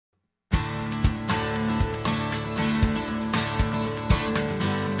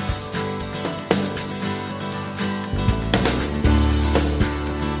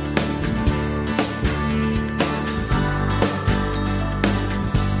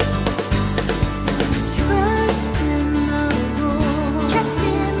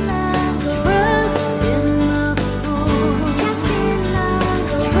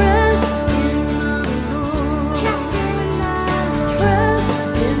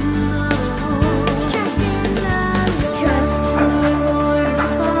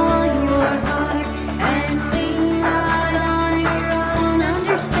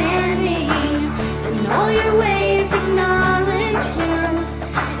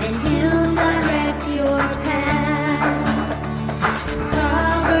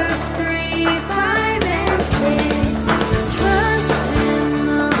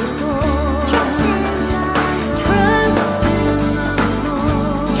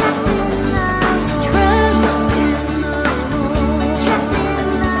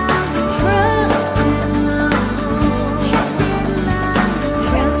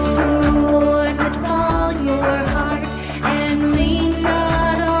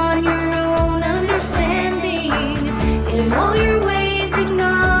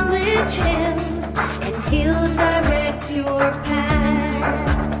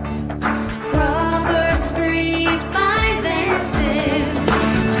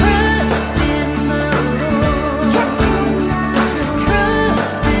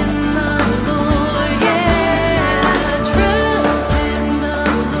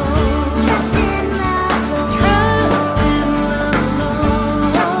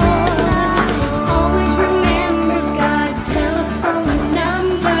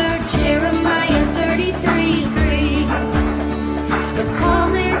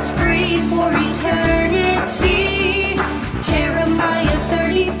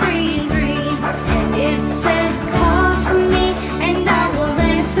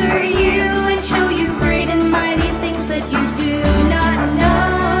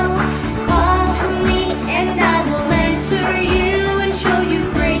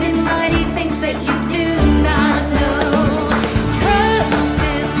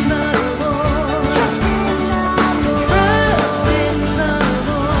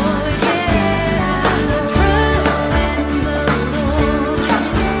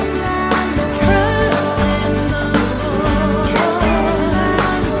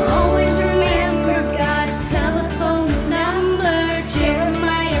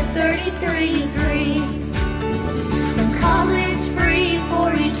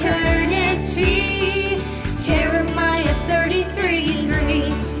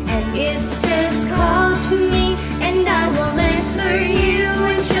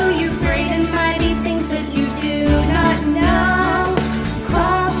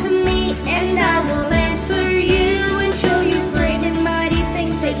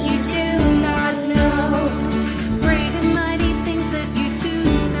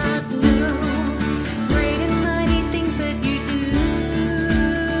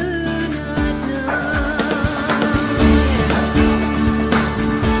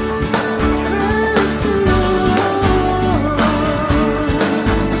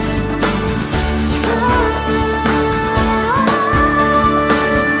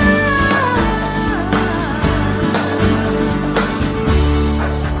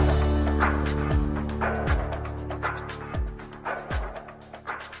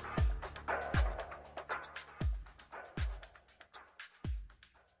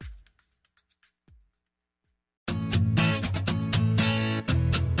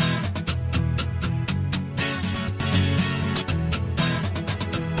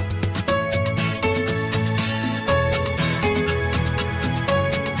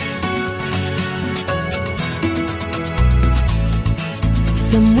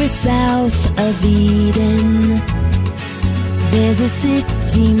Somewhere south of Eden, there's a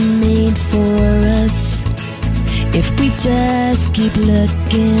city made for us. If we just keep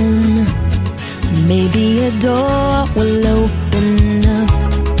looking, maybe a door will open up.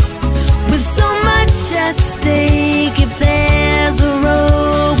 With so much at stake, if there's a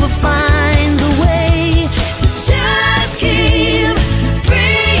road, we'll find a way to just keep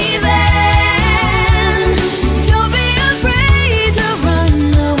breathing. Don't be afraid to run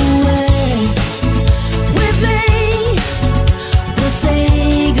away with me. We'll say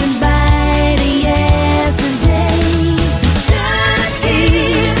goodbye to yesterday. Just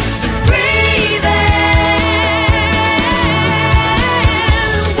keep breathing.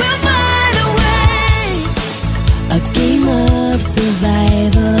 We'll find a way. A game of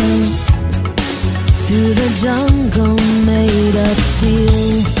survival through the jungle made of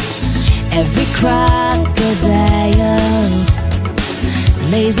steel. Every crocodile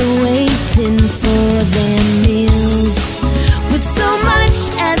lays awaiting for their meals. With so much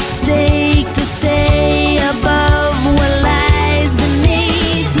at stake to stay above what lies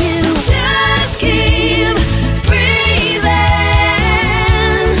beneath you. Just keep breathing.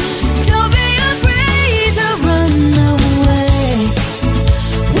 Don't be afraid to run away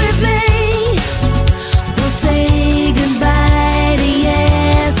with me. We'll say goodbye to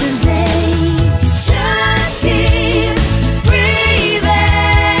yesterday. Just keep breathing.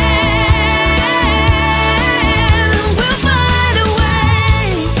 We'll find a way.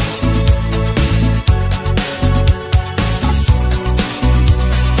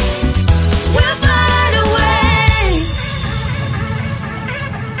 We'll find a way.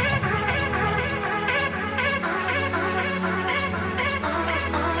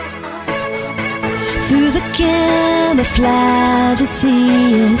 Through the camouflage, you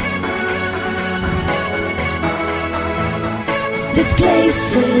see it. This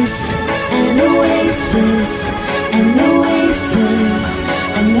place is an oasis, an oasis,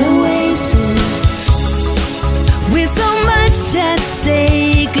 an oasis. With so much at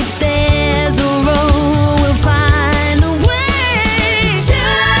stake, if there's a road, we'll find a way.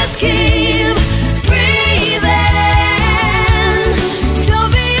 Just keep breathing.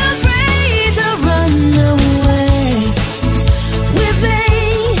 Don't be afraid to run away with me.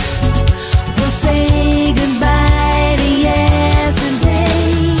 We'll say goodbye to yesterday.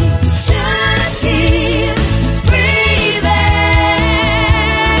 Just keep breathing.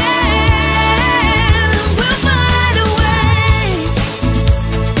 We'll find a way.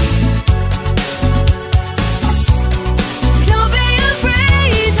 Don't be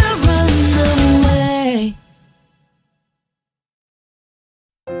afraid to run away.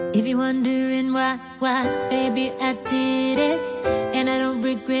 If you're wondering why, baby, I did it, and I don't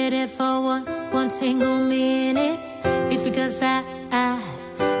regret it for one single minute. It's because I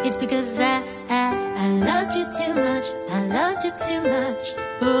loved you too much. I loved you too much.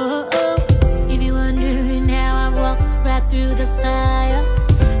 Oh, oh. If you're wondering how I walked right through the fire,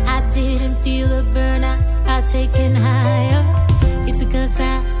 I didn't feel the burnout. I taken higher. It's because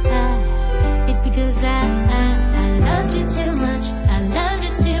I loved you too much. I loved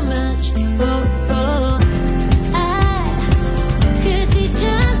you too much. Oh, oh. I could see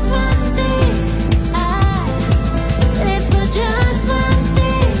just one thing. I live for just one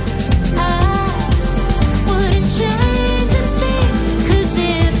thing. I wouldn't change a thing. 'Cause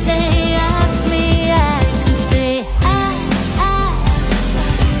if they ask me, I could say I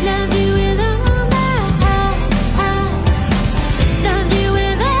love you with all my heart. I love you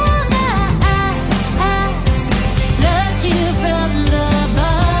with all my heart. I loved you from the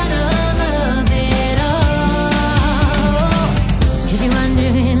bottom of it all. If you're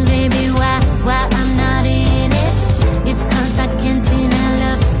wondering, baby, why I'm not in it, it's 'cause I can't see that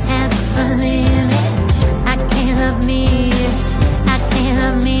love has a limit. I can't love me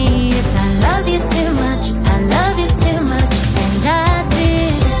if I love you too much. I love you too much, and I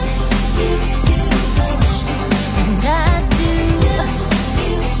did. And I do.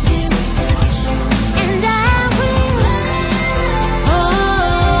 And I will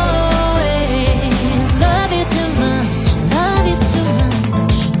always love you too much. Love you too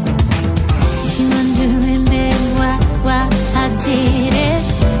much. If you're wondering, baby, why I did it,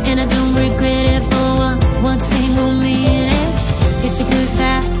 and I don't regret it for one single minute, it's because I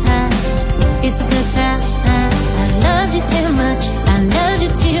loved you too much. I loved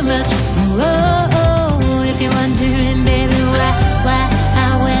you too much. Oh, oh. If you're wondering, baby, why I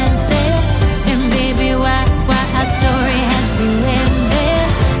went there, and baby, why our story had to end there,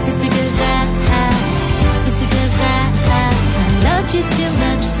 it's because I loved you too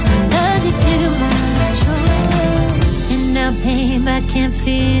much. I love you too much. Oh. And now my pain, but can't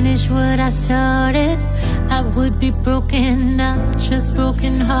finish what I started. I would be broken, not just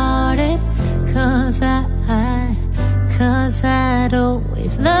broken hearted. Cause I'd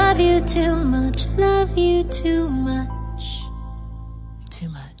always love you too much, love you too much.